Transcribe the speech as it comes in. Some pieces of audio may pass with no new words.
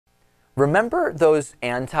Remember those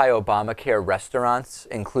anti-Obamacare restaurants,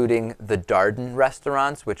 including the Darden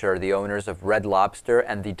Restaurants, which are the owners of Red Lobster,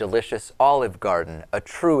 and the delicious Olive Garden, a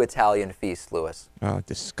true Italian feast, Louis? Oh,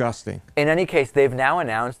 disgusting. In any case, they've now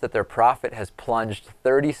announced that their profit has plunged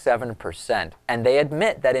 37%, and they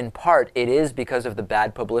admit that in part it is because of the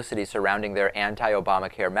bad publicity surrounding their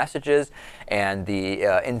anti-Obamacare messages and the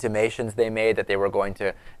intimations they made that they were going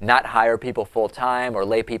to not hire people full-time or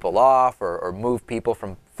lay people off or move people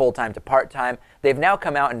from full-time to part-time. They've now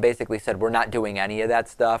come out and basically said, we're not doing any of that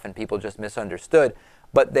stuff, and people just misunderstood.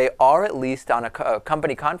 But they are, at least on a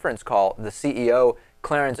company conference call, the CEO,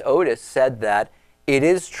 Clarence Otis, said that it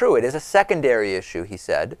is true. It is a secondary issue, he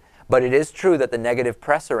said, but it is true that the negative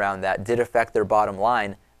press around that did affect their bottom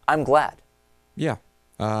line. I'm glad. Yeah,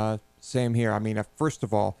 same here. I mean, first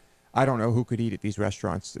of all, I don't know who could eat at these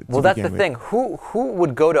restaurants. Well, that's the thing. Who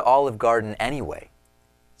would go to Olive Garden anyway?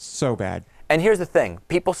 So bad. And here's the thing.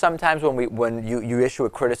 People sometimes, when you issue a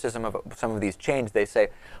criticism of some of these chains, they say,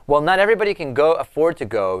 well, not everybody can afford to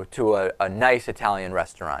go to a nice Italian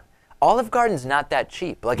restaurant. Olive Garden's not that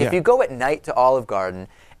cheap. Like, if you go at night to Olive Garden,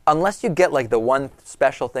 unless you get, like, the one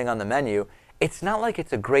special thing on the menu, it's not like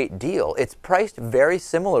it's a great deal. It's priced very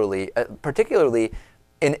similarly, particularly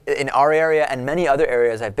in our area and many other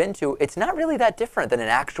areas I've been to. It's not really that different than an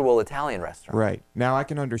actual Italian restaurant. Right. Now, I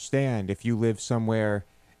can understand if you live somewhere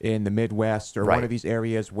in the Midwest or one of these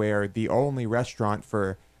areas where the only restaurant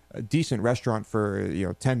for a decent restaurant for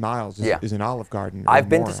 10 miles is an Olive Garden. I've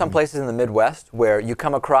been to some places in the Midwest where you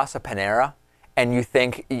come across a Panera and you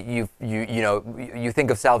think you think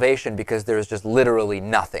of salvation because there's just literally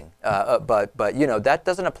nothing. But that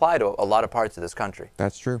doesn't apply to a lot of parts of this country.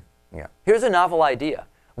 That's true. Yeah. Here's a novel idea.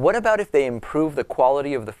 What about if they improve the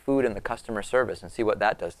quality of the food and the customer service and see what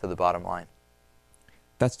that does to the bottom line?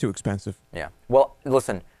 That's too expensive. Yeah. Well,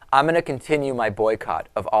 listen, I'm going to continue my boycott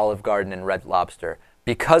of Olive Garden and Red Lobster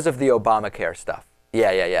because of the Obamacare stuff.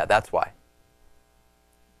 Yeah, that's why.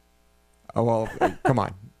 Oh, well, come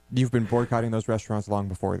on. You've been boycotting those restaurants long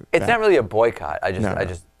before It's not really a boycott. I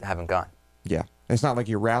just haven't gone. Yeah. It's not like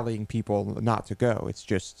you're rallying people not to go. It's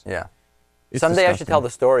just... Yeah. It's Someday disgusting. I should tell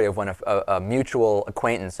the story of when a mutual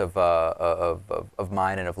acquaintance of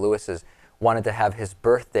mine and of Lewis's wanted to have his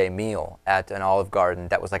birthday meal at an Olive Garden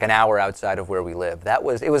that was like an hour outside of where we live. It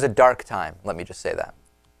was a dark time, let me just say that.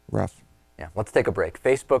 Rough. Yeah, let's take a break.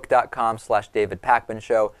 Facebook.com/David Pakman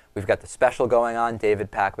Show. We've got the special going on,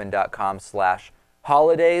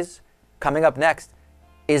 davidpakman.com/holidays. Coming up next,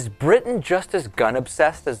 is Britain just as gun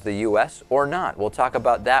obsessed as the U.S. or not? We'll talk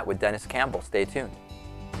about that with Dennis Campbell. Stay tuned.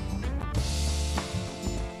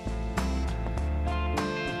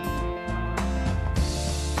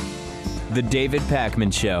 The David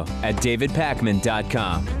Pakman Show at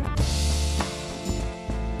davidpakman.com.